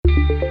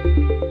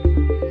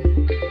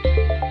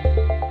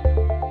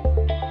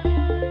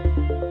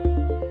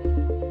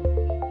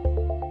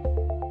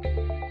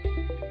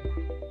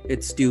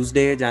It's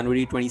Tuesday,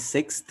 January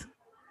 26th.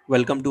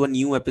 Welcome to a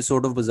new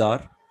episode of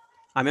Bazaar.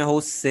 I'm your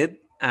host Sid,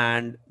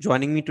 and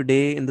joining me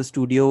today in the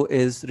studio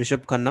is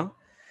Rishabh Khanna.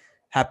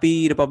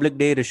 Happy Republic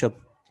Day, Rishabh.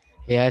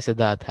 Yeah,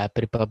 Siddharth,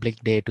 happy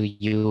Republic Day to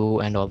you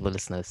and all the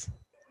listeners.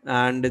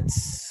 And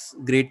it's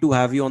great to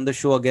have you on the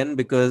show again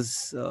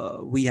because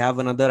we have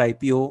another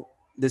IPO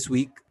this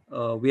week.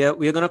 We are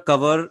going to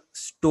cover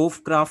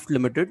Kraft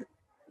Limited,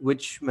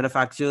 which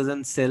manufactures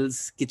and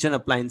sells kitchen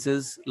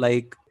appliances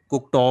like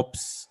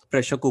cooktops,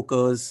 pressure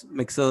cookers,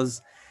 mixers,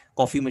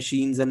 coffee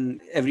machines,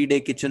 and everyday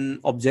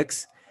kitchen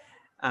objects.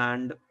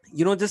 And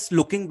just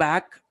looking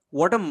back,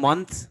 what a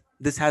month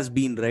this has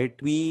been, right?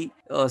 We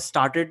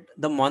started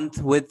the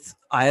month with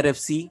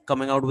IRFC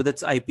coming out with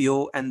its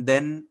IPO, and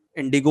then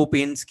Indigo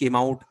Paints came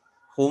out,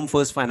 Home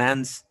First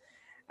Finance,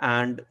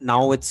 and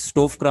now it's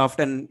Stovecraft,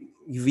 and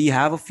we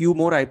have a few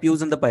more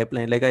IPOs in the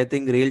pipeline. Like I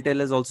think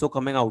Railtel is also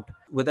coming out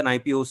with an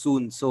IPO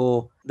soon.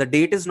 So the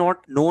date is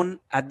not known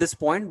at this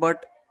point,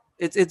 but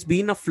it's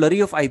been a flurry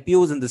of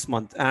IPOs in this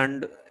month,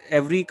 and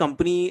every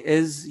company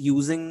is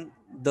using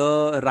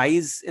the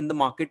rise in the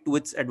market to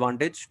its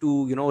advantage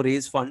to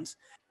raise funds.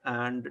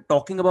 And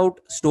talking about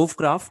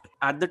Stovecraft,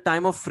 at the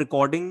time of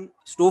recording,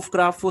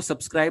 Stovecraft was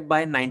subscribed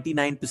by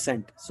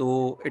 99%.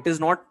 So it is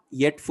not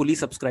yet fully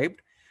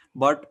subscribed,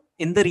 but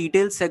in the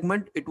retail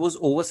segment, it was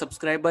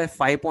oversubscribed by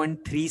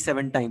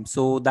 5.37 times.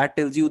 So that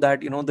tells you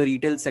that the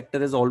retail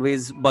sector is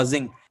always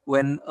buzzing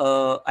when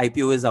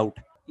IPO is out.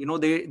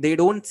 They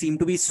don't seem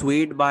to be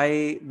swayed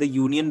by the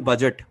union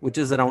budget, which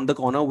is around the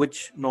corner,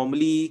 which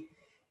normally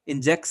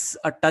injects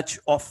a touch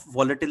of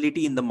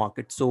volatility in the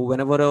market. So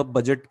whenever a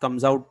budget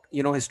comes out,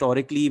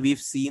 historically we've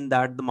seen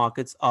that the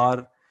markets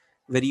are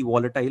very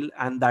volatile,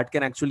 and that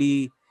can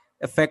actually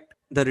affect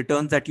the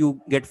returns that you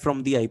get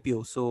from the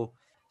IPO.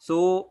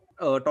 So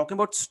talking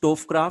about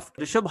Stovecraft,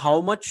 Rishabh,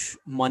 how much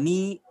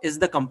money is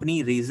the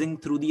company raising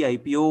through the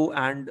IPO,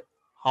 and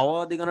how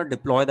are they going to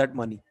deploy that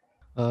money?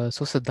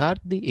 So, Siddharth,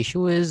 the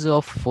issue is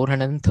of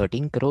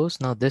 413 crores.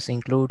 Now, this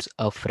includes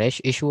a fresh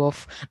issue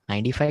of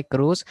 95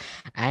 crores,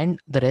 and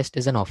the rest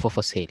is an offer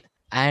for sale.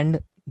 And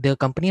the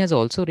company has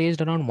also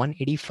raised around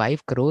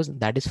 185 crores,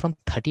 that is from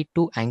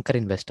 32 anchor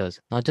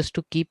investors. Now, just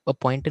to keep a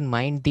point in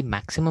mind, the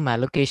maximum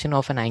allocation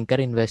of an anchor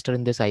investor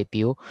in this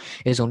IPO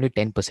is only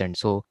 10%.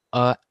 So,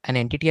 an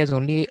entity has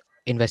only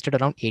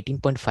invested around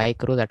 18.5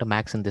 crores at a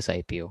max in this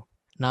IPO.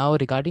 Now,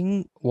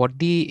 regarding what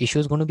the issue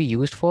is going to be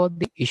used for,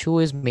 the issue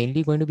is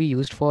mainly going to be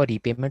used for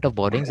repayment of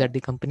borrowings that the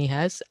company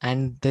has,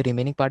 and the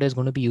remaining part is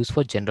going to be used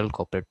for general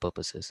corporate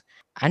purposes.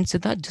 And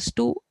Siddharth, just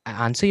to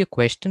answer your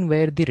question,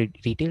 where the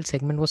retail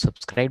segment was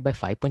subscribed by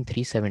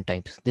 5.37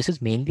 times, this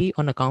is mainly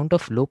on account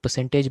of low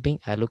percentage being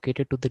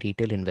allocated to the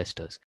retail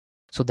investors.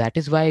 So that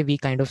is why we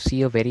kind of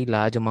see a very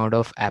large amount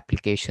of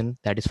application,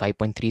 that is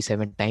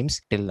 5.37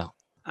 times till now.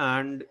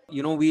 And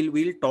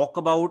we'll talk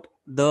about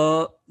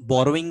the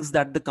borrowings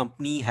that the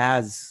company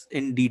has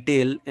in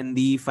detail in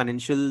the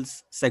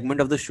financials segment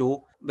of the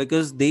show,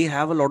 because they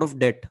have a lot of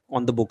debt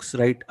on the books,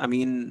 right? I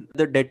mean,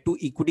 the debt to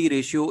equity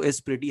ratio is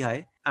pretty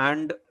high,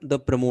 and the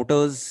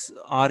promoters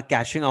are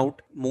cashing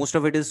out. Most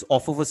of it is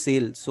off of a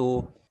sale.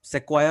 So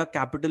Sequoia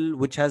Capital,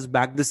 which has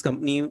backed this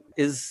company,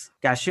 is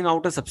cashing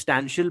out a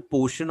substantial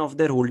portion of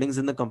their holdings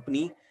in the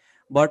company.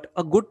 But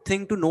a good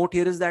thing to note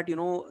here is that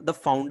the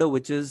founder,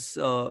 which is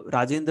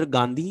Rajendra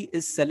Gandhi,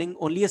 is selling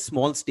only a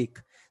small stake.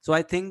 So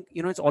I think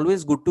it's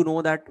always good to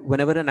know that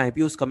whenever an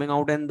IPO is coming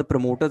out and the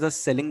promoters are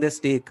selling their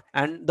stake,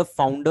 and the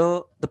founder,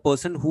 the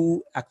person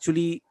who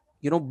actually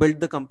built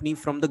the company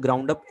from the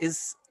ground up,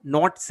 is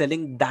not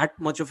selling that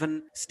much of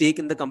an stake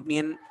in the company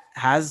and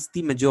has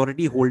the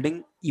majority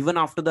holding even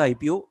after the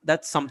IPO.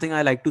 That's something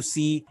I like to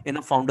see in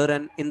a founder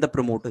and in the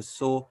promoters.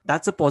 So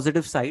that's a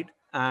positive side.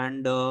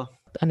 And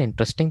An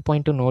interesting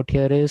point to note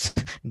here is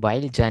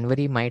while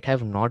January might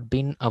have not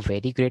been a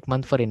very great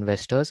month for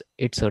investors,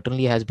 it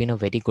certainly has been a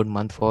very good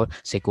month for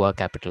Sequoia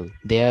Capital.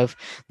 They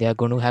are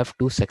going to have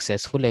two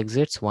successful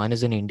exits. One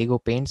is in Indigo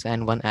Paints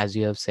and one, as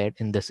you have said,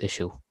 in this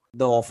issue.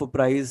 the offer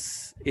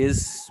price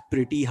is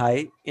pretty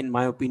high in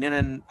my opinion,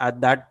 and at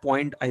that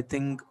point I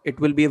think it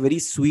will be a very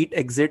sweet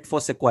exit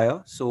for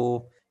Sequoia.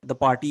 So the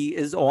party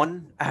is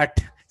on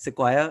at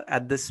Sequoia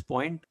at this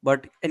point.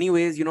 But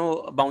anyways,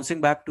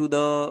 bouncing back to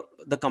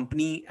the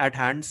company at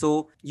hand,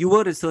 so you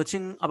were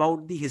researching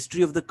about the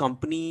history of the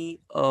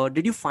company.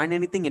 Did you find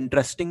anything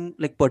interesting,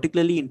 like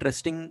particularly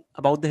interesting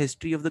about the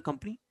history of the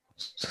company?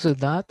 So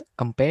that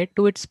compared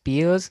to its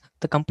peers,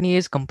 the company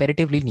is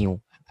comparatively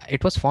new.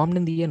 It was formed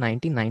in the year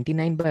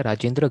 1999 by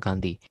Rajendra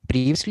Gandhi.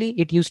 Previously,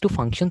 it used to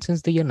function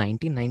since the year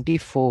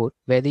 1994,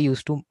 where they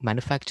used to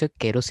manufacture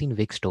kerosene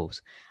wick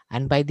stoves.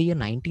 And by the year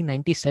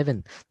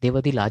 1997, they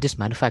were the largest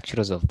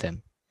manufacturers of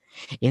them.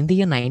 In the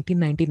year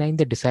 1999,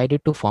 they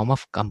decided to form a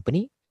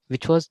company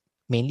which was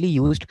mainly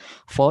used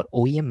for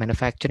OEM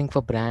manufacturing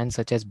for brands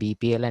such as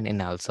BPL and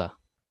Inalsa.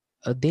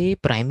 They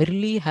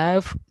primarily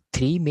have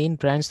three main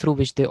brands through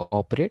which they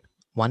operate.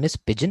 One is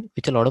Pigeon,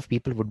 which a lot of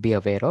people would be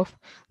aware of.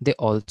 They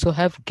also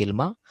have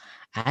Gilma,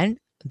 and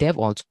they have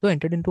also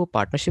entered into a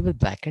partnership with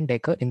Black&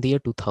 Decker in the year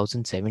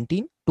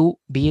 2017 to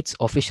be its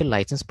official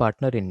license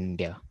partner in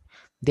India.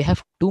 They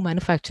have two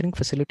manufacturing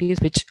facilities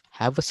which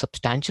have a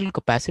substantial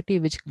capacity,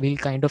 which we'll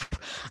kind of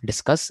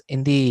discuss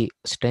in the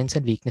strengths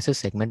and weaknesses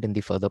segment in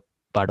the further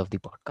part of the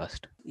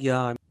podcast.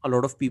 Yeah, a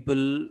lot of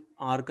people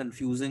are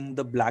confusing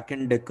the Black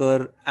and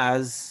Decker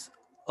as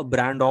a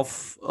brand of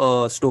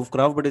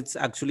Stovecraft, but it's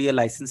actually a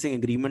licensing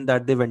agreement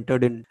that they've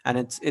entered in, and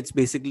it's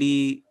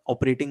basically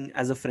operating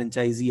as a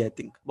franchisee, I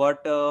think.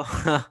 But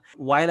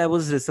while I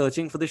was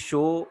researching for the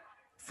show,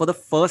 for the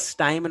first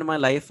time in my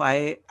life,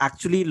 I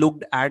actually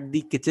looked at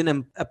the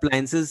kitchen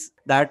appliances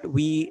that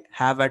we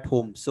have at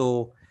home.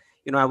 So,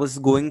 I was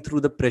going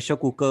through the pressure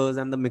cookers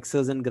and the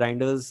mixers and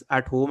grinders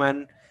at home,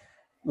 and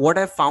what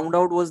I found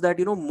out was that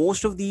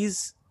most of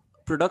these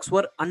products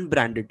were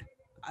unbranded.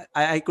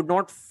 I could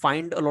not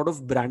find a lot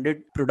of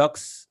branded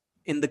products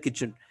in the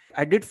kitchen.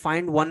 I did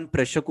find one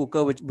pressure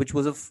cooker which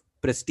was of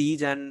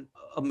Prestige, and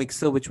a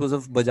mixer which was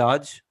of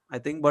Bajaj, I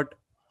think, but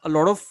a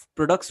lot of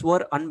products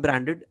were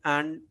unbranded,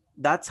 and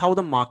that's how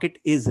the market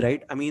is,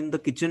 right? I mean, the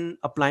kitchen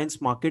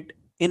appliance market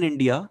in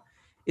India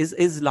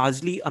is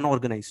largely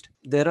unorganized.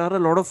 There are a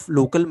lot of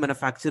local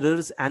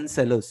manufacturers and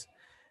sellers,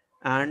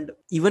 and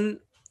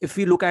even if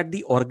we look at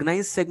the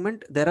organized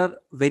segment, there are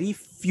very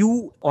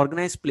few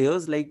organized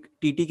players like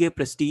TTK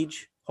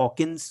Prestige,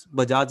 Hawkins,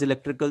 Bajaj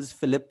Electricals,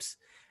 Philips,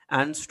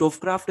 and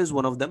Stovecraft is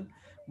one of them.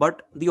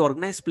 But the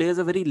organized players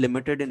are very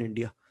limited in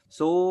India.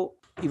 So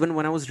even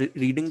when I was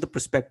reading the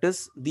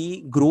prospectus,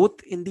 the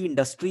growth in the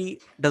industry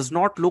does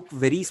not look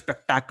very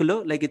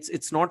spectacular. Like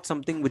it's not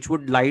something which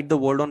would light the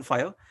world on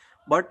fire,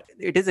 but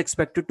it is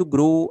expected to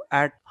grow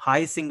at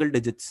high single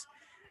digits.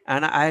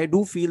 And I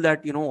do feel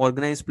that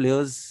organized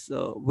players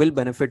will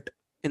benefit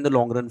in the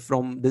long run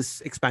from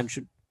this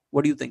expansion.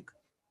 What do you think?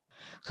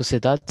 So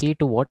Siddharth, see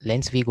to what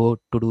lens we go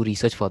to do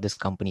research for this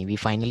company. We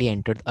finally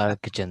entered our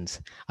kitchens.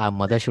 Our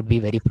mother should be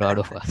very proud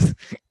of us.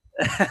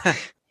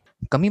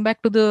 Coming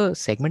back to the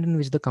segment in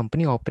which the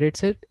company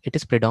operates it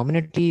is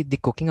predominantly the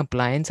cooking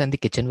appliance and the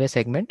kitchenware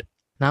segment.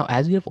 Now,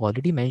 as we have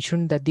already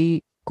mentioned that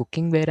the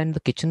cookingware and the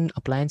kitchen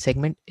appliance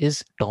segment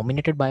is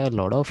dominated by a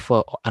lot of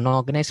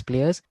unorganized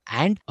players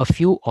and a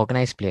few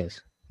organized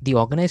players. The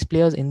organized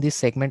players in this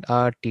segment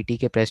are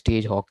TTK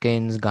Prestige,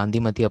 Hawkins,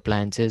 Gandhimati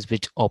Appliances,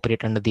 which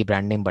operate under the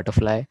brand name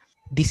Butterfly.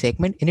 The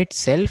segment in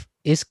itself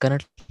is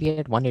currently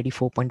at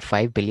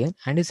 184.5 billion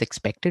and is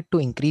expected to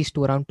increase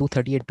to around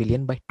 238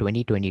 billion by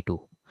 2022.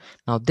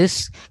 Now,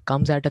 this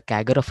comes at a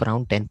CAGR of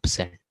around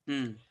 10%.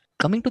 Hmm.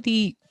 Coming to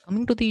the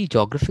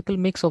geographical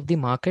mix of the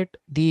market,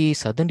 the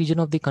southern region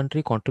of the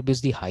country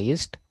contributes the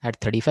highest at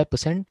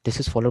 35%. This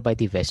is followed by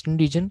the western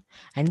region,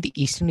 and the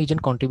eastern region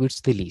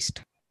contributes the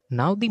least.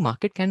 Now, the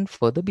market can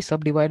further be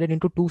subdivided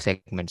into two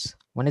segments.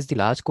 One is the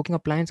large cooking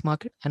appliance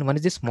market, and one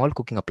is the small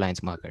cooking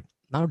appliance market.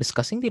 Now,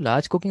 discussing the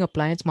large cooking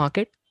appliance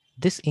market,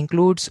 this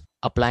includes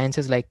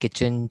appliances like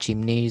kitchen,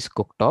 chimneys,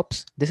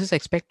 cooktops. This is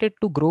expected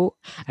to grow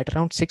at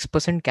around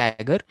 6%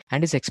 CAGR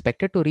and is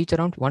expected to reach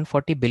around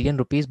 140 billion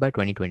rupees by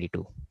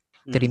 2022.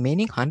 The Hmm.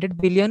 remaining 100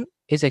 billion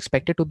is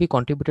expected to be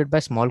contributed by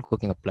small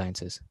cooking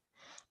appliances.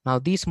 Now,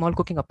 these small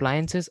cooking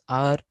appliances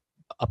are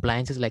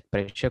appliances like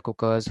pressure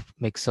cookers,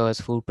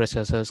 mixers, food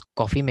processors,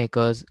 coffee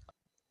makers.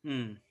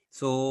 Hmm.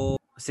 So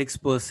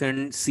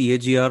 6%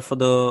 CAGR for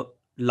the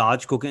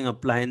large cooking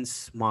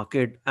appliance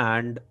market,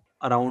 and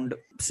around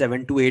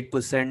 7 to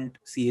 8%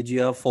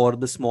 CAGR for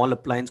the small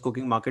appliance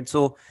cooking market.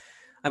 So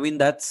I mean,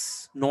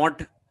 that's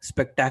not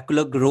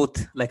spectacular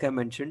growth, like I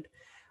mentioned.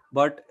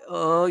 But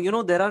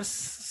there are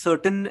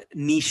certain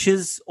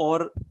niches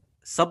or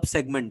sub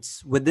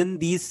segments within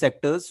these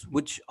sectors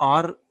which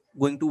are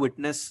going to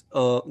witness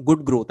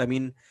good growth. I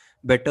mean,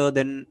 better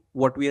than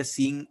what we are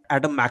seeing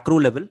at a macro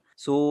level.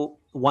 So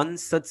one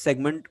such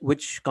segment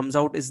which comes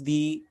out is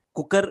the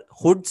cooker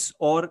hoods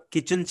or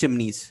kitchen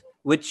chimneys,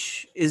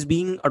 which is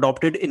being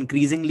adopted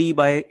increasingly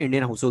by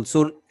Indian households.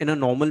 So in a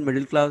normal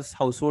middle class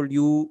household,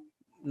 you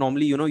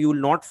normally, you will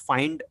not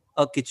find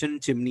a kitchen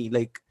chimney.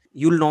 Like,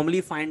 you'll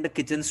normally find a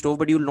kitchen stove,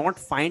 but you'll not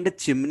find a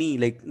chimney.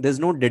 Like, there's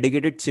no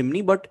dedicated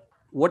chimney. But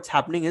what's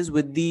happening is,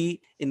 with the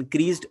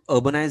increased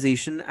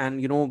urbanization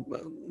and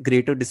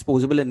greater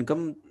disposable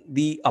income,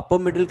 the upper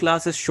middle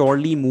class is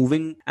surely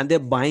moving, and they're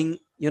buying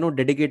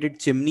dedicated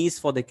chimneys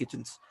for their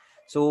kitchens.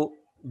 So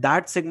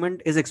that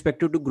segment is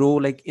expected to grow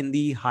like in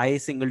the high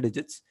single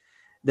digits.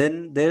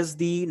 Then there's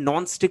the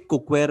non-stick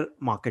cookware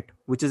market,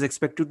 which is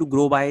expected to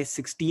grow by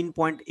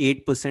 16.8%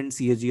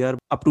 CAGR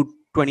up to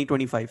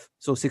 2025.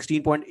 So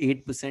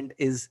 16.8%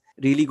 is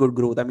really good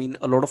growth. I mean,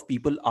 a lot of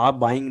people are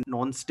buying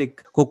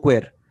non-stick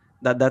cookware.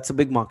 That's a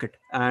big market.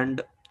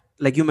 And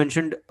like you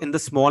mentioned, in the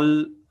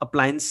small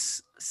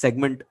appliance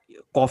segment,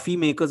 coffee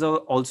makers are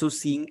also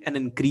seeing an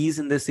increase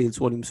in their sales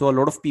volume. So a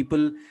lot of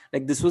people,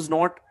 like, this was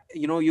not,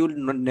 you'll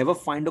never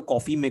find a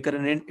coffee maker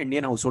in an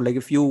Indian household. Like,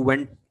 if you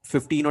went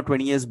 15 or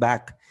 20 years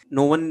back,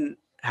 no one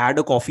had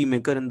a coffee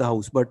maker in the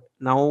house. But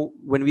now,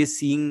 when we are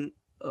seeing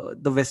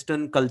the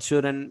Western culture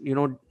and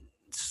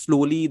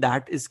slowly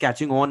that is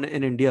catching on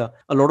in India.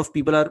 A lot of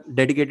people are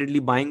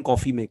dedicatedly buying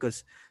coffee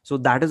makers. So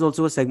that is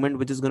also a segment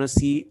which is going to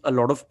see a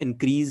lot of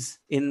increase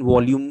in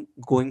volume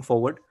going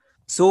forward.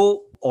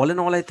 So all in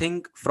all, I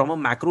think from a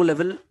macro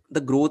level,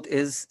 the growth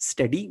is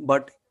steady,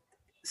 but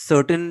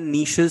certain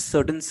niches,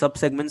 certain sub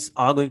segments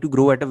are going to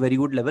grow at a very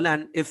good level.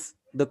 And if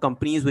the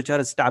companies which are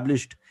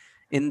established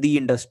in the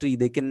industry,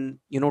 they can,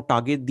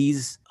 target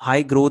these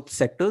high growth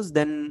sectors,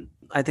 then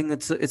I think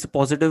it's a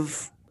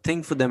positive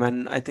thing for them.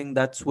 And I think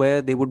that's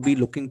where they would be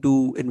looking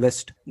to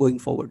invest going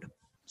forward.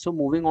 So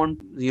moving on,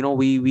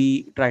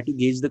 we try to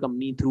gauge the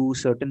company through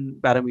certain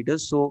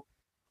parameters. So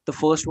the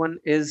first one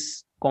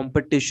is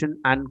competition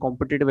and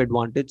competitive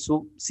advantage.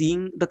 So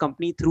seeing the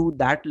company through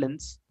that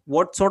lens,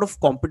 what sort of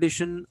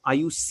competition are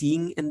you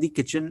seeing in the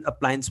kitchen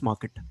appliance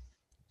market?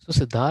 So,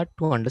 Siddharth,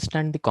 to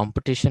understand the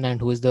competition and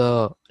who is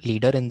the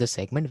leader in the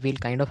segment, we'll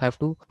kind of have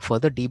to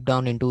further deep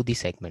down into the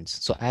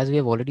segments. So, as we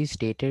have already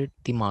stated,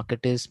 the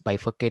market is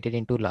bifurcated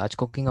into large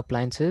cooking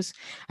appliances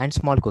and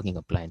small cooking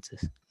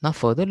appliances. Now,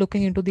 further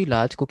looking into the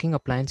large cooking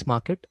appliance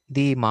market,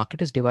 the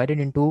market is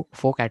divided into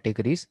four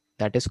categories,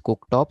 that is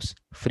cooktops,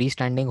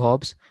 freestanding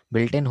hobs,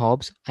 built-in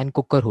hobs, and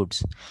cooker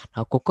hoods.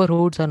 Now, cooker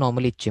hoods are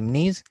normally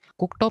chimneys.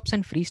 Cooktops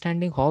and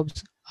freestanding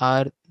hobs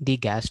are the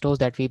gas stoves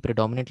that we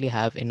predominantly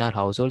have in our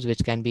households, which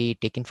can be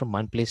taken from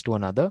one place to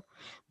another.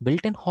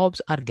 Built-in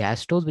hobs are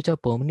gas stoves which are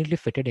permanently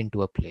fitted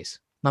into a place.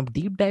 Now,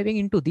 deep diving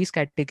into these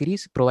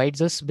categories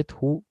provides us with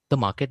who the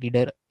market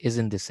leader is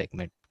in this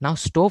segment. Now,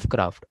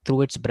 Stovecraft,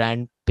 through its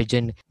brand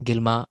Pigeon,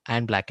 Gilma,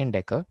 and Black&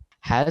 Decker,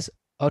 has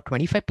a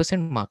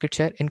 25% market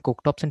share in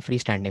cooktops and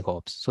freestanding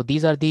hobs. So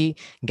these are the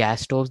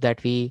gas stoves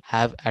that we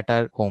have at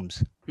our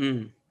homes.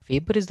 Hmm.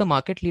 Faber is the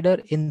market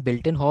leader in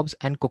built-in hobs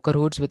and cooker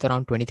hoods with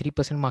around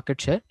 23% market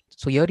share.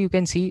 So here you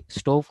can see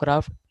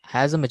Stovecraft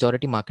has a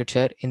majority market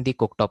share in the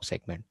cooktop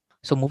segment.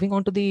 So moving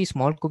on to the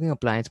small cooking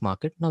appliance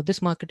market. Now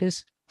this market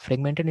is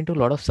fragmented into a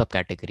lot of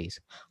subcategories.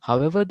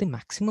 However, the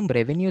maximum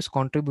revenue is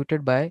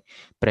contributed by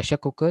pressure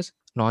cookers,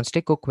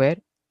 non-stick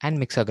cookware, and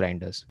mixer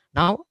grinders.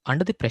 Now,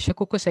 under the pressure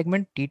cooker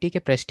segment,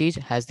 TTK Prestige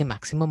has the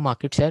maximum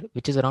market share,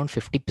 which is around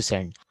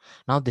 50%.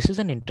 Now, this is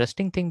an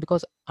interesting thing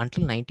because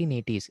until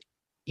 1980s,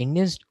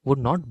 Indians would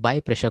not buy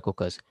pressure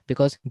cookers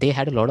because they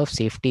had a lot of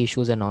safety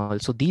issues and all.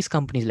 So these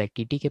companies like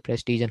TTK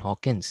Prestige and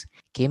Hawkins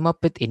came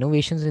up with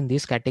innovations in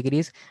these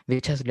categories,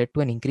 which has led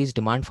to an increased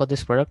demand for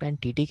this product. And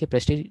TTK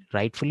Prestige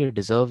rightfully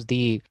deserves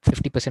the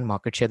 50%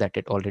 market share that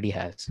it already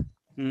has.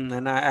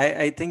 And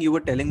I think you were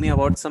telling me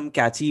about some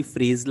catchy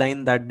phrase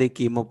line that they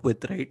came up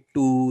with, right,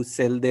 to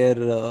sell their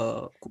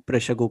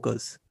pressure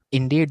cookers.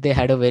 Indeed, they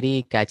had a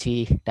very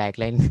catchy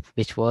tagline,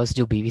 which was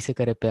 "जो बीवी से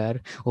करे प्यार,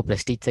 वो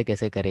prestige से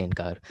कैसे करे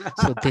इनकार."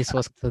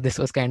 So this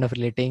was kind of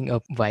relating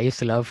a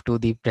wife's love to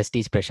the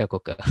prestige pressure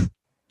cooker.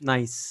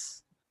 Nice.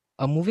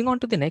 Moving on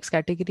to the next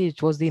category,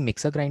 which was the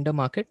mixer grinder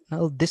market.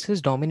 Now, this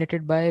is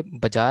dominated by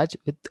Bajaj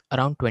with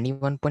around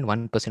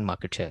 21.1%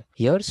 market share.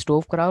 Here,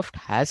 Stovecraft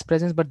has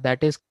presence, but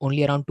that is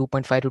only around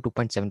 2.5 to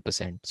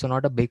 2.7%. So,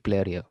 not a big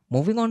player here.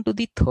 Moving on to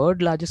the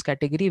third largest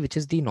category, which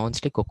is the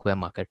non-stick cookware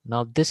market.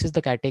 Now, this is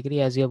the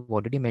category, as you have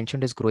already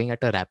mentioned, is growing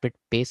at a rapid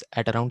pace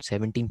at around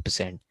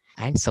 17%.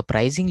 And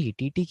surprisingly,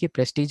 TTK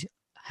Prestige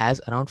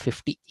has around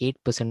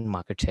 58%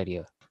 market share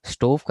here.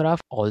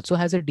 Stovecraft also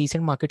has a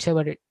decent market share,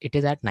 but it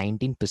is at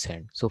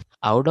 19%. So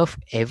out of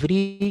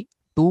every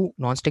two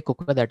non-stick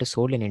cooker that is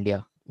sold in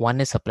India, one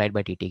is supplied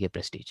by TTK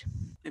Prestige.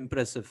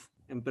 Impressive.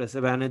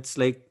 And it's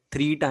like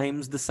three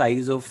times the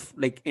size of,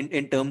 like,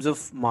 in terms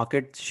of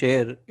market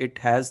share, it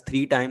has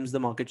three times the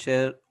market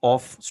share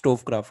of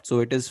Stovecraft. So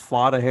it is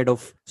far ahead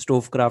of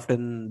Stovecraft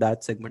in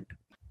that segment.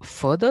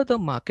 Further, the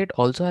market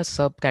also has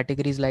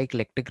subcategories like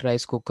electric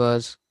rice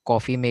cookers,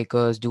 coffee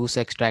makers, juice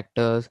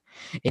extractors,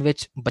 in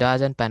which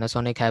Bajaj and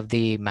Panasonic have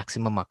the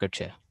maximum market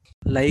share.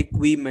 Like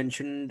we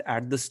mentioned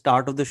at the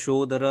start of the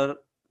show, there are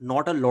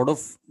not a lot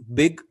of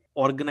big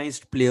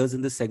organized players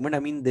in this segment. I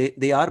mean,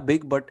 they are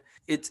big, but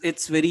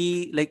it's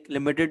very like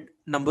limited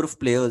number of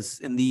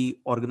players in the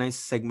organized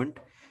segment.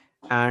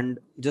 And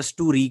just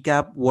to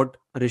recap what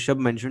Rishabh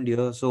mentioned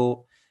here,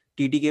 so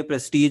TTK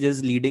Prestige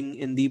is leading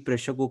in the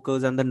pressure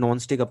cookers and the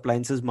non-stick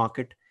appliances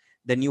market.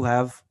 Then you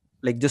have,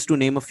 like, just to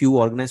name a few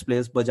organized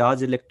players,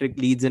 Bajaj Electric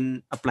leads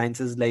in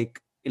appliances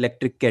like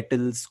electric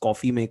kettles,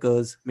 coffee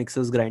makers,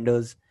 mixers,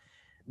 grinders.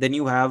 Then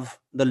you have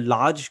the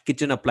large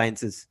kitchen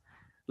appliances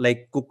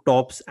like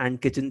cooktops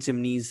and kitchen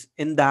chimneys.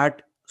 In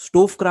that,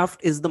 Stovecraft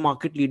is the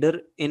market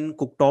leader in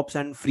cooktops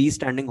and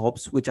freestanding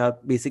hobs, which are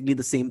basically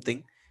the same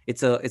thing.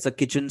 It's a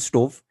kitchen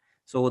stove.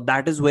 So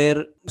that is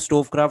where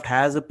Stovecraft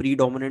has a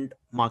predominant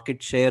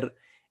market share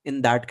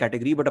in that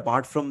category. But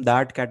apart from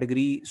that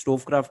category,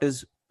 Stovecraft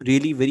is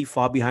really very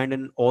far behind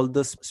in all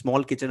the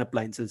small kitchen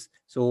appliances.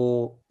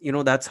 So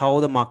that's how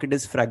the market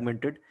is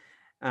fragmented.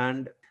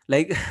 And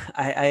like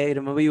I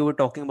remember you were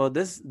talking about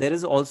this, there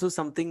is also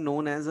something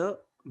known as a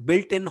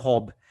built-in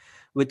hob,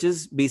 which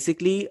is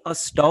basically a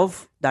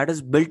stove that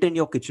is built in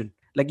your kitchen.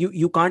 Like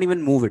you can't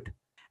even move it.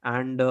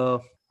 And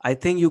I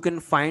think you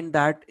can find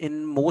that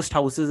in most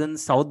houses in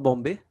South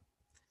Bombay,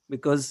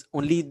 because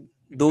only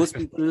those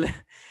people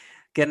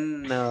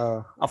can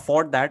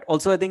afford that.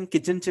 Also, I think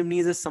kitchen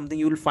chimneys is something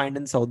you will find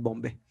in South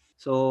Bombay.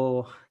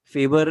 So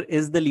Faber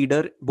is the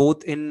leader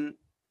both in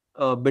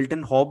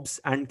built-in hobs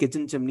and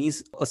kitchen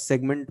chimneys, a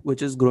segment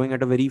which is growing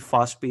at a very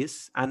fast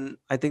pace. And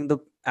I think the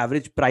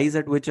average price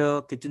at which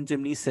a kitchen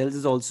chimney sells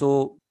is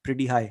also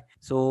pretty high.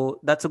 So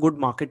that's a good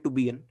market to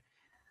be in.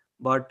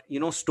 But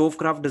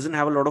Stovecraft doesn't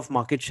have a lot of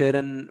market share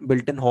in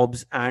built-in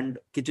hobs and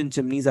kitchen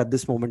chimneys at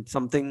this moment.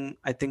 Something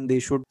I think they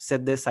should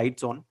set their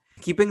sights on.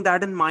 Keeping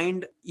that in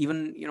mind,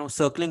 even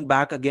circling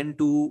back again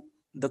to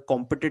the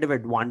competitive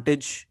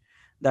advantage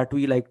that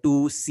we like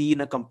to see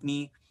in a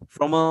company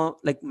from a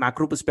like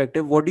macro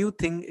perspective, what do you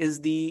think is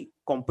the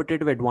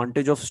competitive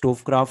advantage of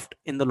Stovecraft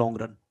in the long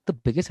run? The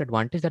biggest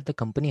advantage that the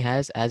company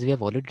has, as we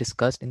have already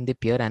discussed in the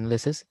peer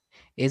analysis,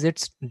 is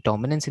its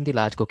dominance in the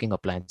large cooking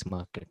appliance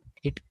market.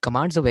 It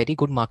commands a very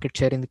good market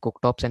share in the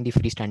cooktops and the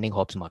freestanding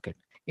hobs market.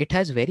 It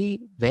has very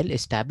well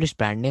established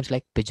brand names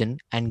like Pigeon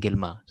and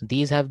Gilma.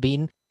 These have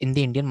been in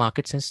the Indian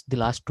market since the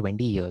last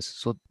 20 years.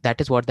 So that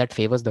is what that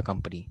favors the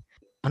company.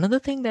 Another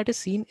thing that is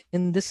seen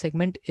in this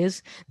segment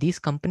is these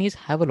companies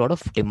have a lot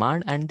of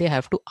demand and they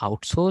have to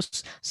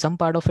outsource some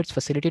part of its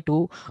facility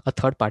to a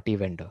third party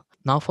vendor.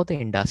 Now, for the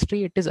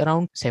industry, it is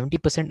around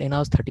 70% in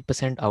house,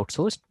 30%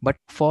 outsourced. But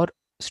for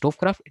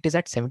Stovecraft, it is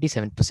at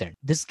 77%.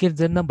 This gives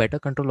them a better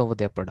control over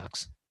their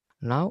products.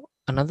 Now,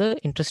 another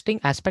interesting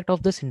aspect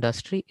of this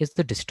industry is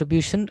the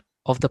distribution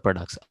of the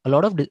products. A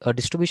lot of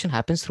distribution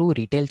happens through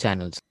retail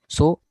channels.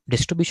 So,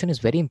 distribution is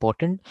very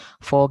important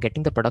for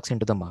getting the products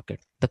into the market.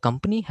 The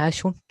company has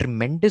shown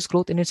tremendous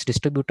growth in its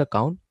distributor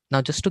count.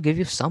 Now, just to give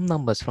you some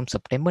numbers, from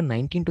September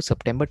 19 to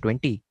September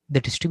 20, the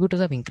distributors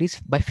have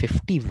increased by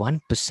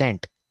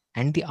 51%,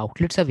 and the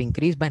outlets have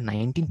increased by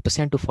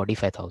 19% to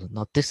 45,000.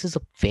 Now, this is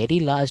a very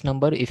large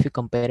number if you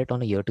compare it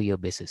on a year to year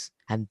basis.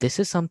 And this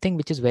is something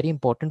which is very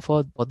important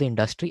for the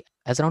industry,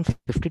 as around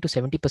 50 to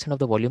 70% of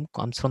the volume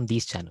comes from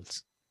these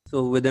channels.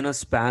 So within a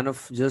span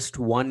of just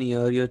 1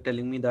 year, you're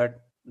telling me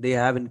that they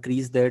have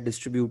increased their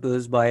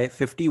distributors by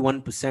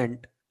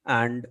 51%,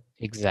 and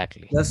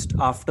Exactly. just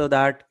after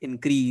that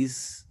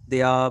increase,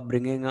 they are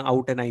bringing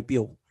out an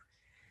IPO.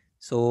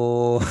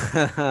 So,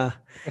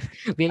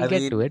 We'll I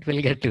get to mean, it.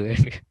 We'll get to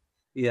it.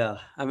 yeah,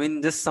 I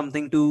mean, just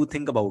something to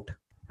think about.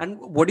 And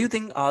what do you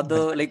think are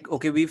Well, the, like,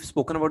 okay, we've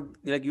spoken about,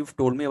 like, you've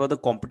told me about the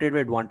competitive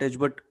advantage,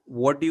 but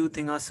what do you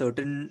think are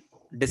certain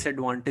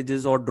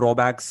disadvantages or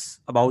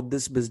drawbacks about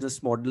this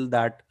business model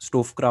that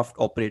Stovecraft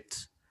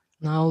operates?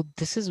 now,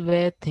 this is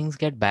where things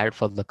get bad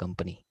for the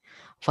company.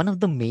 One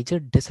of the major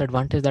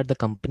disadvantages that the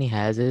company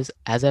has is,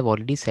 as I've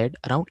already said,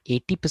 around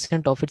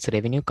 80% of its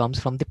revenue comes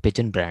from the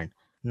Pigeon brand.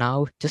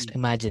 Now, just Mm.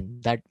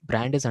 imagine that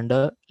brand is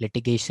under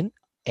litigation.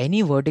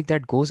 Any verdict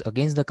that goes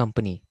against the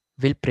company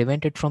will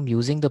prevent it from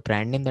using the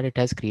brand name that it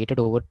has created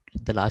over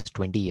the last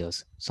 20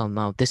 years. So,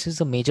 now this is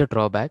a major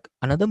drawback.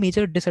 Another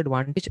major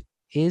disadvantage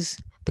is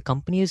the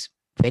company is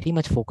very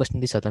much focused in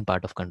the southern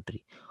part of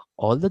country.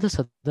 Although the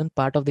southern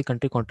part of the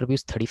country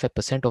contributes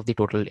 35% of the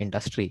total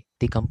industry,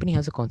 the company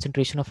has a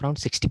concentration of around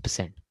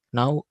 60%.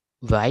 Now,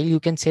 while you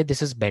can say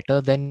this is better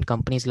than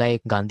companies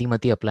like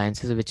Gandhimati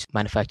Appliances, which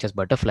manufactures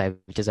Butterfly,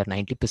 which is at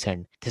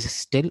 90%, this is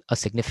still a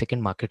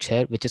significant market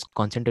share which is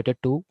concentrated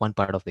to one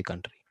part of the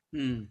country.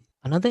 Hmm.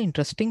 Another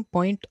interesting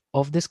point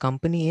of this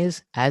company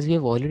is, as we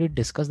have already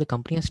discussed, the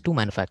company has two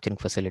manufacturing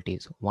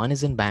facilities. One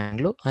is in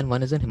Bangalore and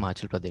one is in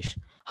Himachal Pradesh.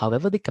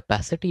 However, the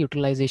capacity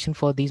utilization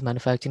for these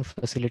manufacturing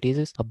facilities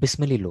is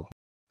abysmally low.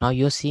 Now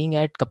you're seeing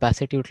at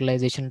capacity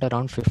utilization at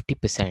around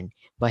 50%,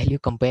 while you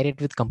compare it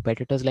with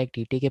competitors like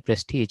TTK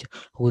Prestige,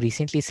 who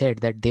recently said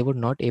that they were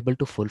not able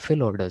to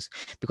fulfill orders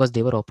because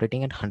they were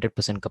operating at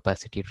 100%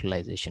 capacity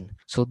utilization.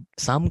 So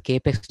some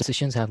capex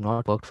decisions have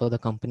not worked for the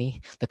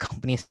company. The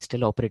company is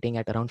still operating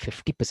at around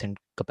 50%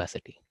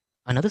 capacity.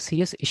 Another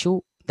serious issue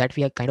that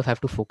we kind of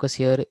have to focus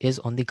here is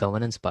on the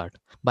governance part.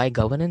 By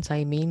governance,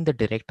 I mean the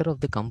director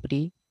of the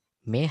company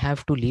may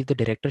have to leave the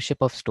directorship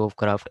of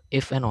Stovecraft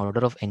if an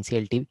order of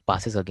NCLT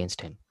passes against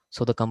him.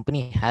 So the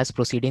company has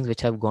proceedings which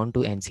have gone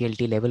to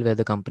NCLT level, where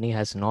the company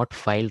has not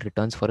filed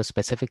returns for a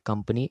specific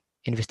company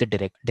in which the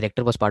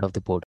director was part of the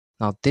board.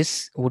 Now,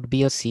 this would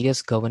be a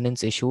serious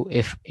governance issue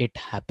if it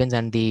happens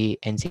and the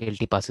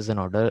NCLT passes an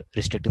order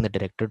restricting the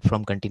director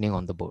from continuing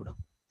on the board.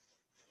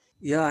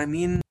 Yeah, I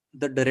mean,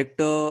 the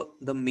director,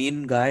 the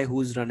main guy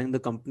who's running the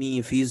company,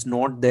 if he's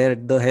not there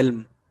at the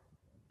helm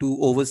to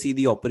oversee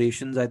the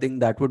operations, I think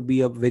that would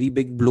be a very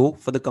big blow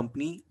for the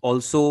company.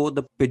 Also,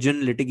 the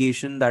pigeon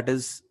litigation that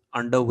is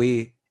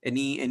underway,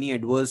 any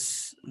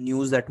adverse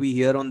news that we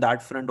hear on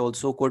that front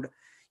also could,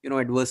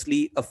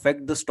 adversely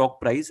affect the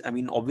stock price. I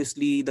mean,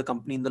 obviously the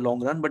company in the long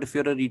run, but if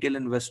you're a retail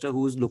investor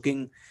who's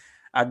looking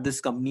at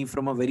this company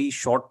from a very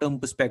short term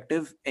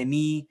perspective,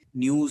 any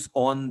news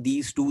on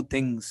these two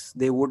things,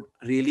 they would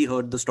really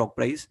hurt the stock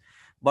price.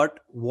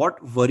 But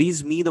what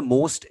worries me the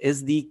most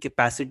is the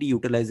capacity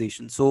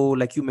utilization. So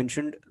like you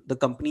mentioned, the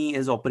company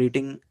is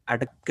operating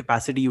at a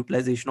capacity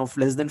utilization of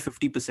less than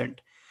 50%,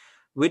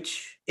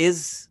 which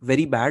is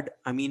very bad.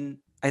 I mean,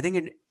 I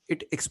think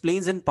it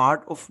explains in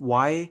part of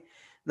why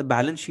the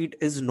balance sheet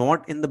is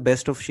not in the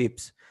best of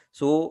shapes.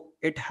 So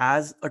it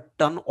has a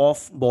ton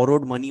of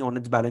borrowed money on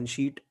its balance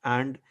sheet.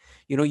 And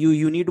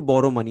you need to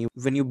borrow money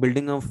when you're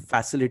building a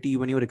facility,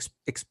 when you're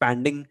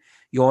expanding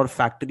your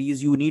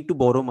factories, you need to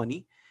borrow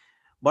money.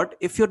 But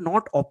if you're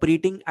not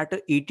operating at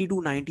a 80 to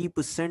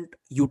 90%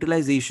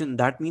 utilization,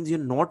 that means you're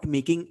not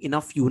making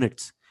enough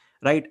units,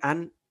 right?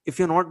 And if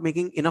you're not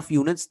making enough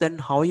units, then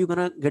how are you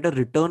going to get a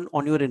return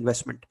on your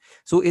investment?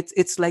 So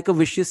it's like a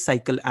vicious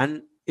cycle.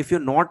 And if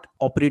you're not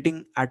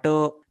operating at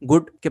a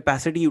good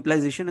capacity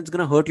utilization, it's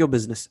going to hurt your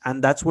business.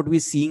 And that's what we're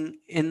seeing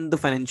in the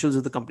financials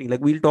of the company. Like,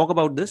 we'll talk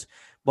about this,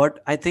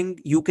 but I think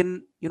you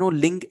can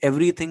link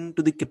everything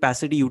to the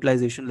capacity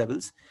utilization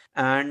levels.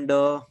 And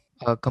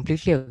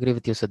Completely agree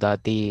with you,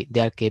 Siddharth.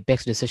 Their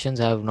capex decisions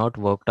have not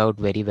worked out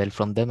very well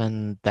from them,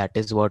 and that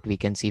is what we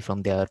can see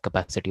from their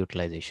capacity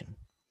utilization.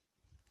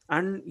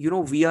 and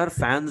we are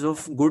fans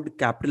of good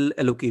capital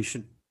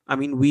allocation. I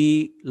mean,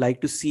 we like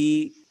to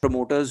see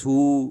promoters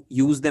who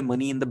use their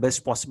money in the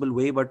best possible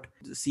way, but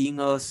seeing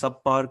a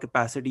subpar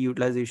capacity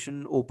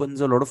utilization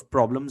opens a lot of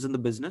problems in the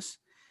business.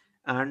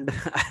 And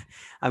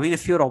I mean,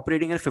 if you're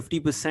operating at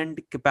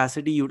 50%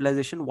 capacity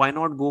utilization, why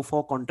not go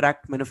for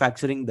contract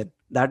manufacturing then?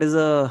 That is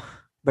a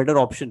better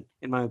option,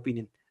 in my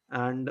opinion.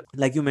 And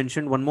like you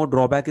mentioned, one more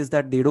drawback is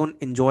that they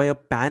don't enjoy a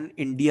pan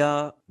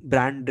India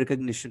brand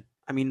recognition.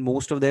 I mean,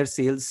 most of their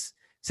sales,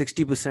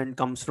 60%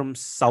 comes from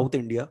South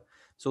India.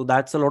 So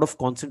that's a lot of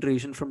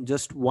concentration from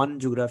just one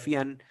geography.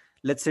 And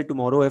let's say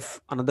tomorrow,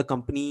 if another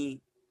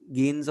company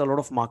gains a lot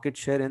of market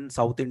share in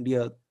South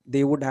India,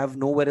 they would have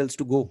nowhere else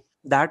to go.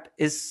 That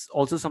is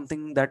also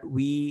something that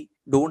we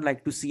don't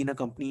like to see in a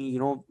company,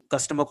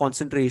 customer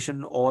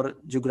concentration or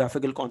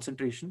geographical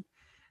concentration.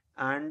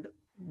 And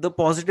the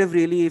positive,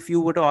 really, if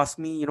you were to ask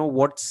me,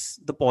 what's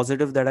the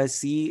positive that I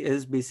see,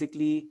 is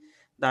basically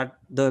that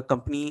the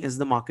company is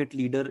the market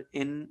leader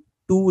in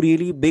two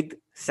really big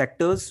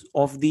sectors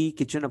of the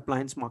kitchen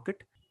appliance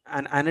market.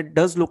 And it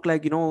does look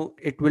like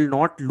it will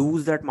not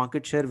lose that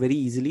market share very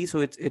easily. So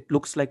it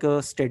looks like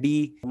a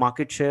steady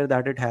market share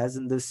that it has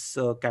in this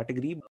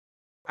category.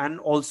 And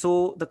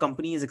also, the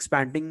company is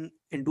expanding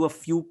into a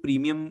few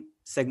premium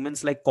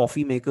segments like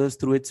coffee makers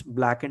through its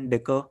Black and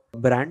Decker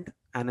brand.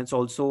 And it's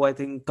also, I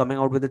think, coming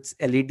out with its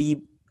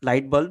LED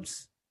light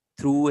bulbs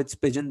through its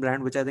Pigeon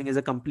brand, which I think is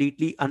a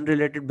completely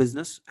unrelated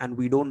business, and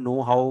we don't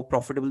know how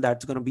profitable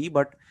that's going to be.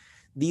 But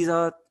these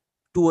are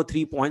two or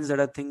three points that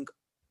I think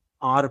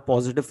are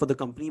positive for the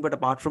company. But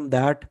apart from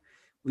that,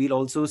 we'll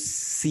also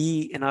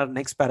see in our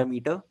next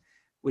parameter,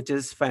 which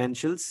is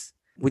financials,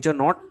 which are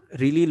not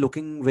really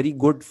looking very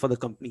good for the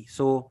company.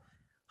 So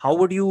how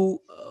would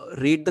you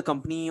rate the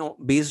company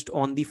based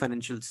on the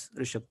financials,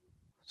 Rishabh?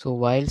 So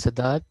while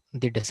Siddharth,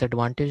 the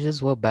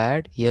disadvantages were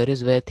bad, here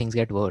is where things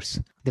get worse.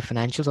 The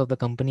financials of the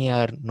company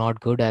are not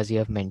good, as you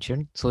have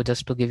mentioned. So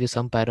just to give you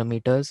some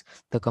parameters,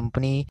 the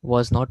company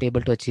was not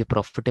able to achieve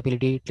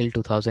profitability till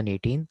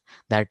 2018.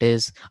 That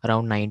is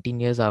around 19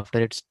 years after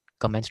its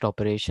commenced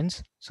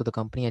operations. So the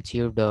company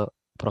achieved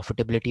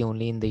profitability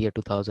only in the year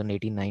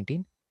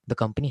 2018-19. The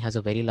company has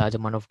a very large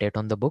amount of debt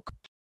on the book.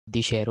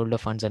 The shareholder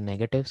funds are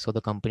negative, so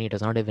the company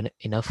does not have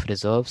enough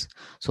reserves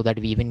so that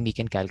we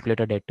can calculate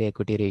a debt to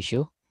equity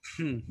ratio.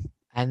 Hmm.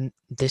 And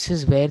this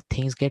is where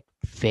things get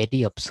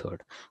very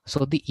absurd.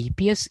 So the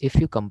EPS, if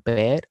you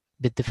compare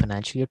with the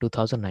financial year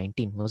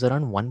 2019, was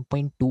around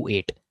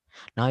 1.28.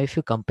 Now if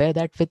you compare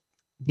that with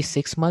the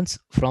 6 months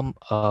from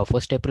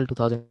 1st April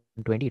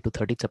 2020 to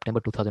 30th September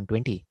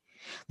 2020,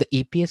 the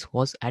EPS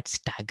was at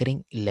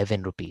staggering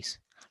 11 rupees.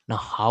 Now,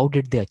 how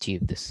did they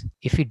achieve this?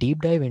 If we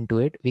deep dive into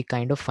it, we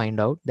kind of find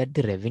out that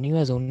the revenue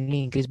has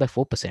only increased by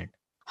 4%.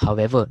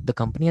 However, the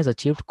company has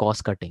achieved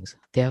cost cuttings.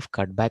 They have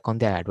cut back on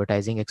their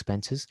advertising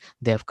expenses,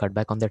 they have cut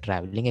back on their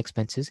traveling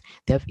expenses,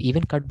 they have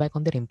even cut back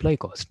on their employee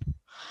cost.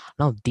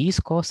 Now, these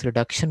cost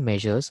reduction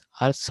measures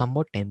are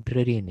somewhat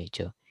temporary in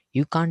nature.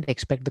 You can't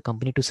expect the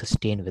company to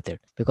sustain with it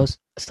because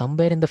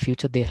somewhere in the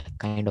future they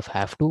kind of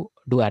have to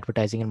do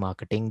advertising and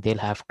marketing, they'll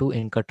have to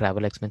incur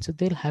travel expenses,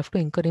 they'll have to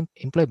incur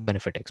employee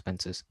benefit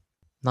expenses.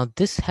 Now,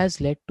 this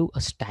has led to a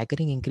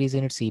staggering increase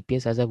in its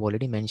EPS. As I've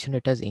already mentioned,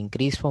 it has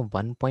increased from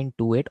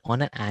 1.28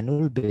 on an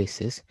annual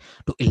basis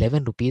to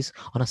 11 rupees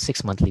on a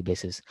 6 monthly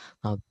basis.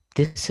 Now,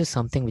 this is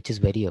something which is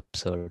very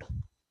absurd.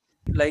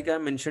 Like I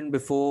mentioned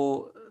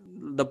before,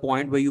 the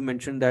point where you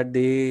mentioned that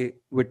they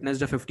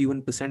witnessed a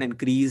 51%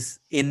 increase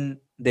in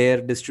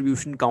their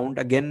distribution count.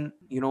 Again,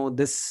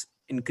 this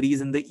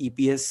increase in the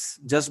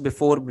EPS just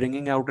before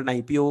bringing out an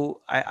IPO,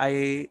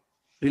 I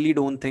really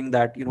don't think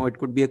that, it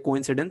could be a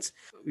coincidence.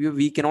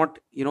 We cannot,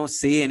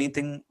 say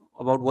anything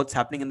about what's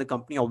happening in the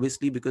company,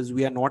 obviously, because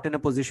we are not in a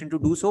position to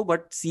do so.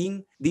 But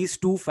seeing these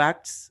two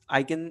facts,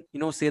 I can,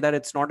 say that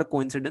it's not a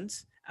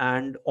coincidence.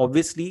 And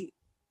obviously,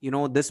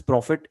 this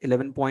profit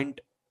 11 point,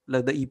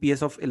 like the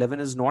EPS of 11,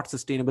 is not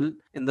sustainable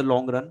in the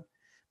long run.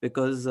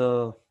 Because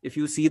if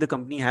you see, the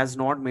company has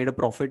not made a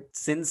profit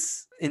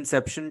since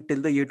inception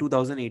till the year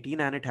 2018,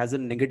 and it has a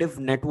negative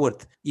net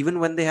worth. Even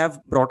when they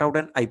have brought out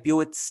an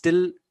IPO, it's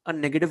still a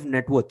negative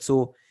net worth.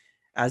 So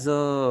As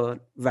a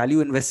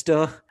value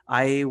investor,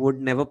 I would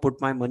never put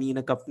my money in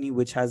a company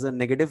which has a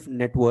negative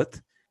net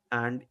worth.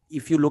 And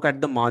if you look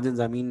at the margins,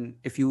 I mean,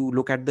 if you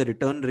look at the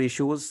return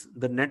ratios,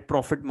 the net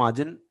profit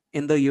margin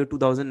in the year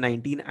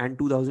 2019 and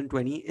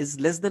 2020 is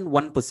less than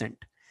 1%.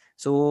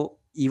 So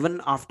even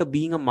after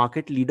being a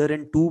market leader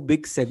in two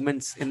big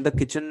segments in the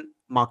kitchen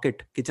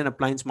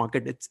appliance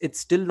market, it's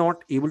still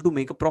not able to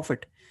make a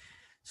profit.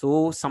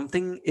 So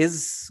something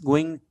is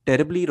going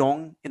terribly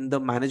wrong in the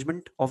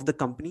management of the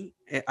company.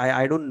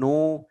 I don't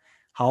know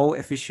how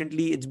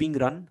efficiently it's being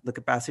run. The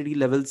capacity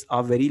levels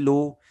are very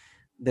low.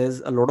 There's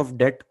a lot of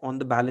debt on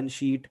the balance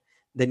sheet.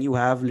 Then you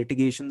have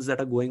litigations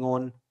that are going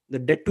on. The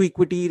debt to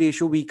equity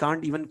ratio we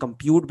can't even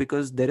compute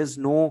because there is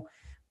no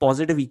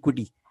positive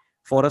equity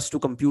for us to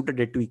compute a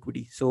debt to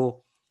equity.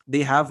 So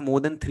they have more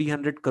than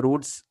 300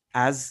 crores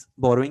as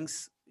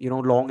borrowings,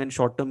 long and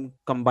short term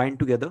combined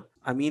together.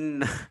 I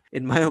mean,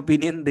 in my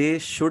opinion, they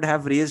should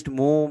have raised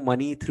more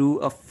money through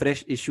a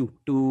fresh issue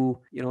to,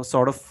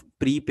 sort of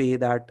prepay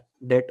that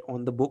debt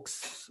on the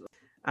books.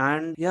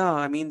 And yeah,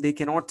 I mean, they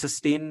cannot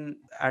sustain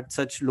at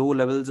such low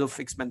levels of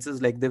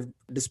expenses like they've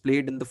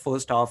displayed in the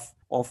first half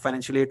of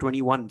financial year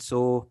 21.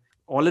 So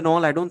all in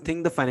all, I don't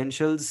think the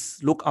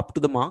financials look up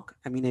to the mark.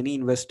 I mean, any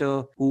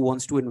investor who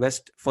wants to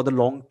invest for the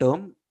long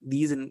term,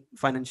 these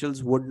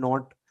financials would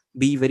not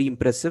be very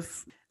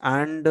impressive.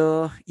 And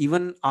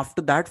even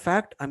after that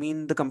fact, I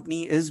mean, the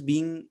company is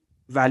being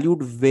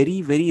valued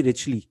very, very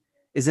richly,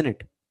 isn't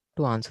it?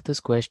 To answer this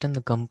question,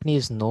 the company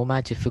is no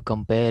match if you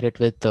compare it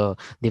with the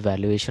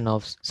valuation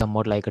of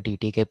somewhat like a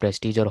TTK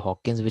Prestige or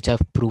Hawkins, which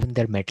have proven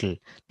their metal.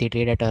 They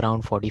trade at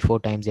around 44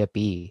 times their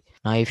PE.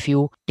 Now, if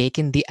you take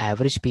in the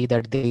average PE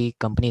that the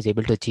company is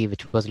able to achieve,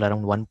 which was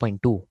around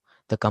 1.2,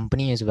 the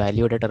company is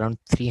valued at around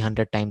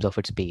 300 times of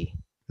its PE.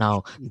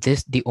 Now,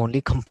 this the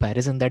only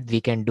comparison that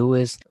we can do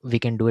is we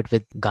can do it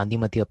with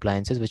Gandhimati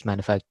Appliances, which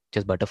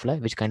manufactures Butterfly,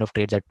 which kind of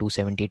trades at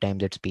 270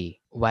 times its PE.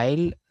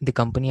 While the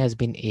company has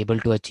been able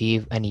to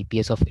achieve an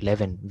EPS of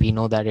 11, we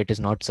know that it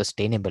is not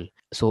sustainable.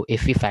 So,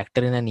 if we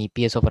factor in an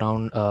EPS of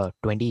around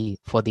 20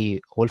 for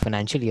the whole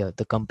financial year,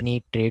 the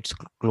company trades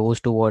close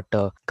to what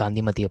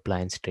Gandhimati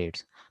Appliance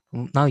trades.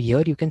 Now,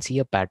 here you can see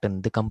a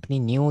pattern. The company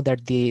knew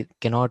that they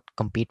cannot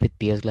compete with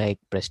peers like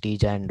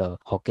Prestige and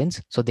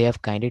Hawkins, so they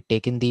have kind of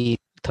taken the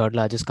third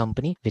largest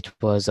company, which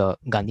was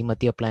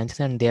Gandhimati Appliances,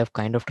 and they have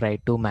kind of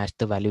tried to match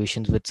the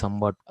valuations with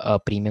somewhat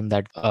premium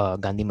that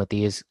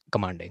Gandhimati is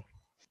commanding.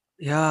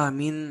 Yeah, I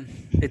mean,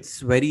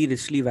 it's very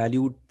richly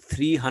valued.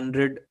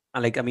 300,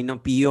 like, I mean, a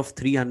PE of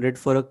 300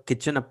 for a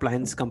kitchen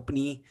appliance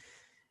company,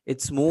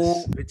 it's more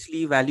Yes,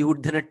 richly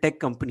valued than a tech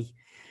company.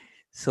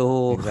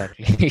 So,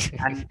 exactly.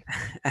 and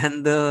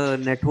and the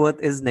net worth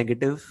is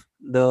negative.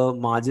 The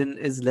margin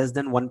is less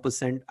than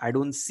 1%. I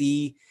don't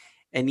see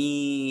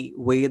any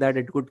way that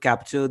it could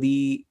capture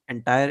the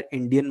entire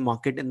Indian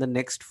market in the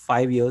next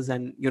 5 years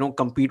and,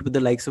 compete with the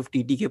likes of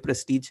TTK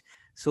Prestige.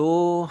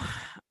 So,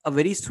 a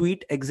very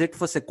sweet exit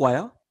for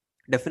Sequoia.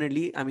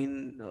 Definitely. I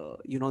mean,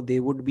 they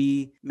would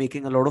be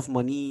making a lot of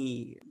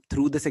money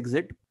through this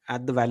exit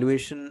at the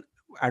valuation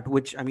at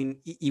which, I mean,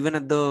 even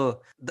at the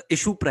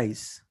issue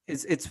price,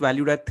 it's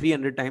valued at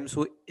 300 times.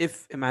 So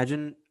if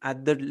imagine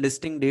at the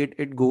listing date,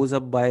 it goes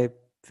up by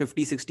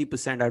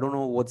 50-60%. I don't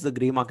know what's the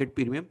gray market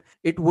premium.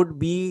 It would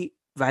be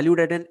valued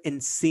at an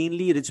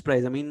insanely rich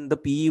price. I mean, the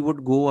PE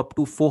would go up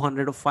to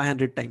 400 or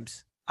 500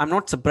 times. I'm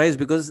not surprised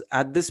because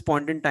at this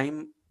point in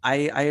time,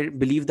 I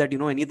believe that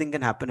anything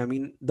can happen. I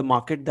mean, the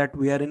market that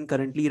we are in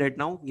currently right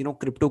now,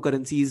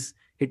 cryptocurrencies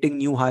hitting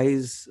new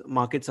highs,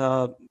 markets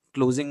are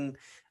closing,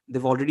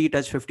 they've already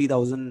touched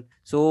 50,000.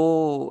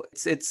 So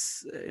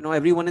it's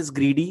everyone is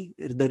greedy.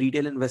 The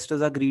retail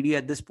investors are greedy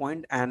at this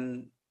point,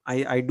 and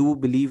I do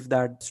believe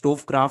that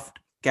Stovecraft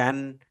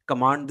can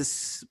command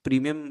this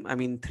premium. I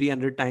mean,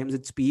 300 times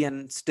its P,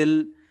 and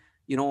still,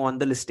 on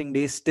the listing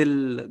day,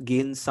 still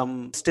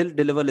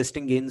deliver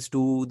listing gains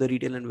to the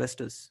retail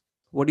investors.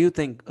 What do you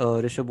think,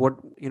 Rishabh? What,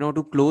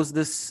 to close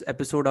this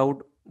episode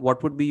out,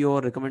 what would be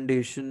your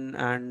recommendation?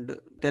 And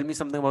tell me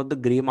something about the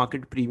gray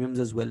market premiums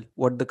as well,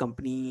 what the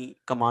company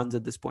commands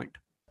at this point.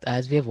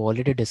 As we have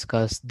already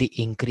discussed,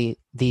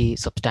 the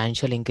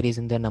substantial increase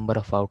in the number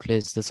of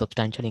outlets, the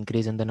substantial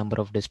increase in the number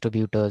of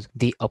distributors,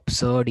 the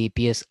absurd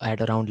EPS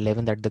at around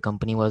 11 that the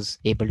company was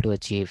able to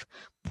achieve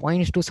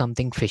points to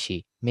something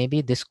fishy.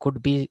 Maybe this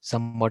could be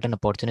somewhat an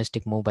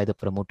opportunistic move by the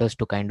promoters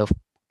to kind of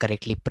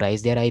correctly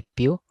price their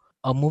IPO.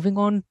 Moving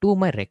on to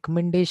my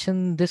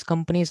recommendation, this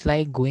company is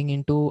like going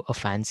into a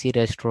fancy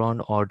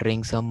restaurant,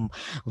 ordering some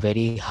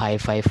very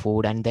hi-fi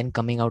food, and then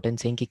coming out and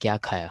saying ki kya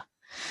khaya.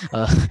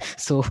 uh,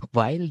 so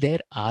while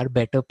there are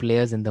better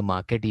players in the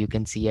market, you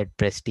can see at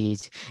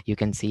Prestige, you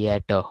can see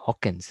at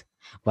Hawkins.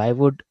 Why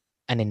would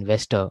an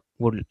investor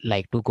would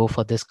like to go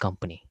for this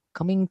company?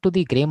 Coming to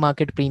the gray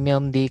market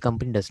premium, the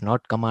company does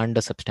not command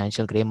a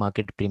substantial gray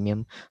market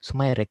premium. So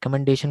my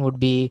recommendation would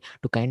be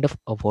to kind of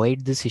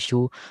avoid this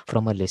issue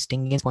from a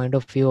listing gains point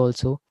of view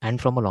also, and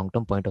from a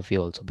long-term point of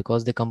view also,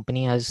 because the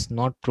company has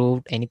not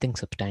proved anything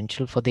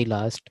substantial for the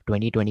last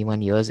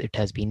 20-21 years it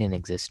has been in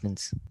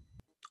existence.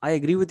 I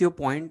agree with your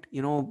point.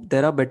 You know,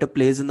 there are better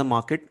players in the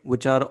market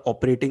which are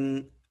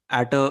operating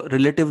at a,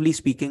 relatively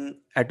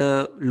speaking, at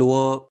a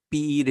lower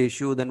PE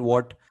ratio than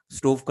what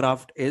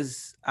Stovecraft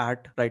is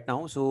at right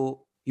now.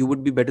 So you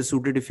would be better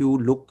suited if you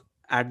look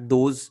at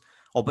those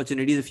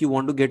opportunities. If you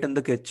want to get in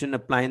the kitchen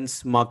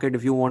appliance market,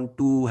 if you want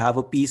to have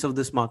a piece of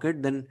this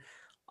market, then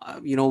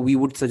we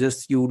would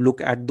suggest you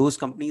look at those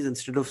companies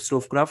instead of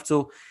Stovecraft.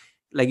 So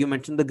like you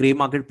mentioned, the gray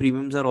market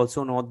premiums are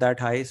also not that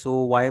high,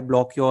 so why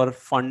block your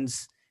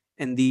funds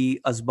in the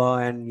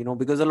ASBA? And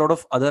because a lot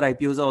of other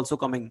IPOs are also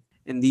coming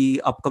in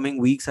the upcoming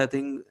weeks. I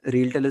think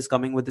Realtel is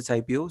coming with its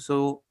IPO,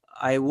 so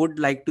I would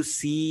like to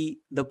see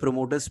the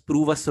promoters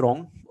prove us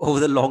wrong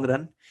over the long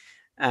run,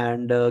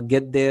 and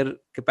get their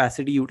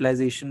capacity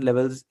utilization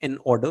levels in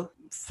order,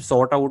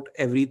 sort out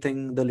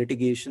everything, the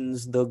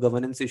litigations, the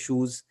governance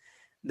issues,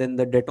 then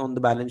the debt on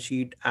the balance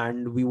sheet,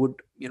 and we would,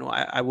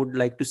 I would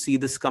like to see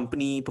this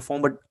company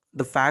perform. But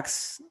the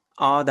facts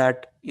are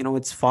that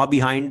it's far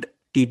behind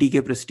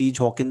TTK, Prestige,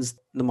 Hawkins,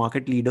 the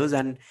market leaders,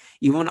 and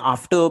even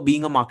after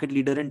being a market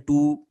leader in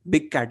two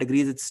big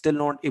categories, it's still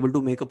not able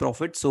to make a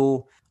profit.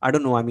 So I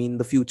don't know, I mean,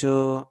 the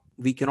future,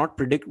 we cannot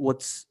predict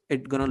what's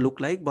it gonna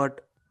look like,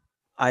 but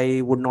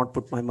I would not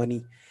put my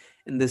money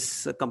in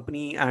this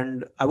company,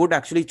 and I would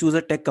actually choose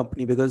a tech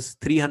company, because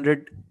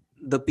 300,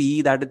 the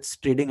PE that it's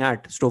trading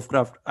at,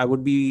 Stovecraft, I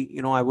would be,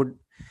 I would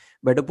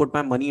better put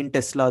my money in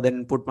Tesla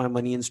than put my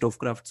money in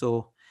Stovecraft.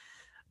 So,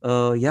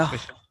 yeah, For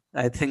sure.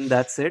 I think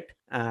that's it.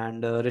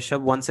 And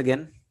Rishabh, once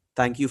again,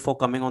 thank you for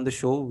coming on the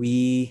show.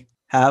 We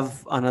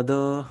have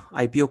another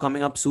IPO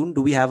coming up soon.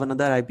 Do we have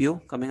another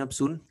IPO coming up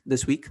soon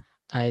this week?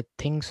 I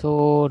think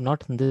so,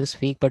 not this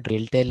week, but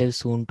Realtel is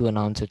soon to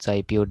announce its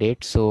IPO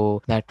date.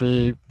 So that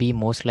will be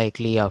most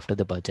likely after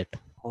the budget.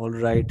 All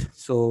right.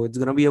 So it's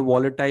going to be a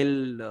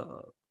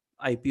volatile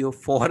IPO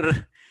for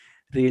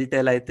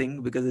Realtel, I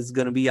think, because it's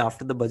going to be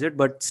after the budget.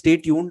 But stay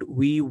tuned.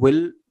 We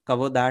will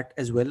cover that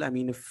as well. I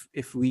mean,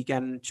 if we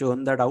can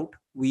churn that out,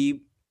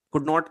 we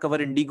could not cover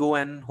Indigo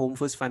and Home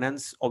First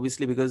Finance,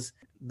 obviously, because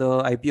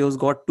the IPOs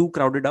got too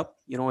crowded up.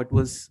 It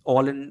was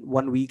all in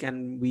one week,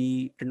 and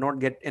we did not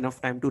get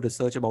enough time to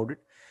research about it.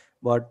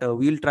 But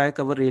we'll try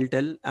cover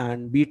Realtel,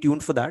 and be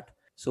tuned for that.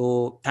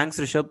 So thanks,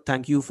 Rishabh.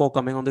 Thank you for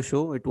coming on the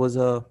show. It was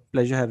a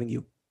pleasure having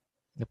you.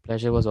 The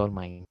pleasure was all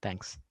mine.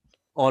 Thanks.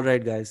 All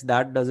right, guys,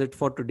 that does it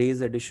for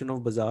today's edition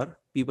of Bazaar.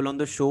 People on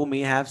the show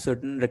may have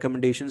certain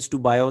recommendations to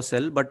buy or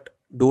sell, but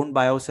don't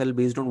buy or sell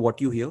based on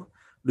what you hear.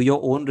 Do your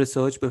own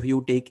research before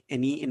you take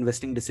any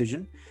investing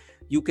decision.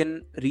 You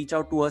can reach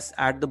out to us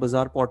at the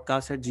Bazaar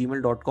Podcast at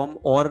gmail.com,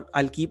 or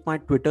I'll keep my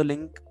Twitter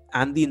link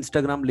and the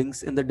Instagram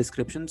links in the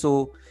description.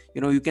 So,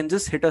 you can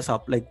just hit us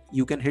up. Like,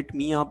 you can hit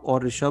me up or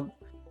Rishabh.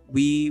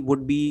 We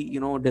would be,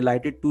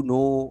 delighted to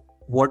know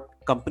what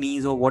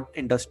companies or what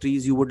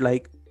industries you would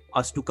like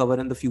us to cover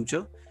in the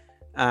future.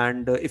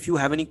 And if you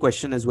have any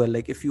question as well,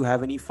 like if you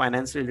have any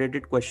finance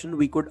related question,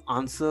 we could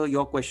answer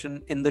your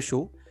question in the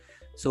show.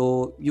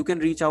 So you can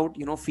reach out,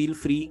 feel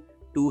free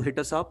to hit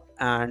us up,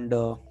 and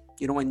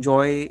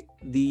enjoy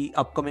the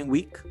upcoming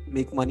week,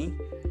 make money.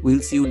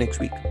 We'll see you next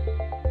week.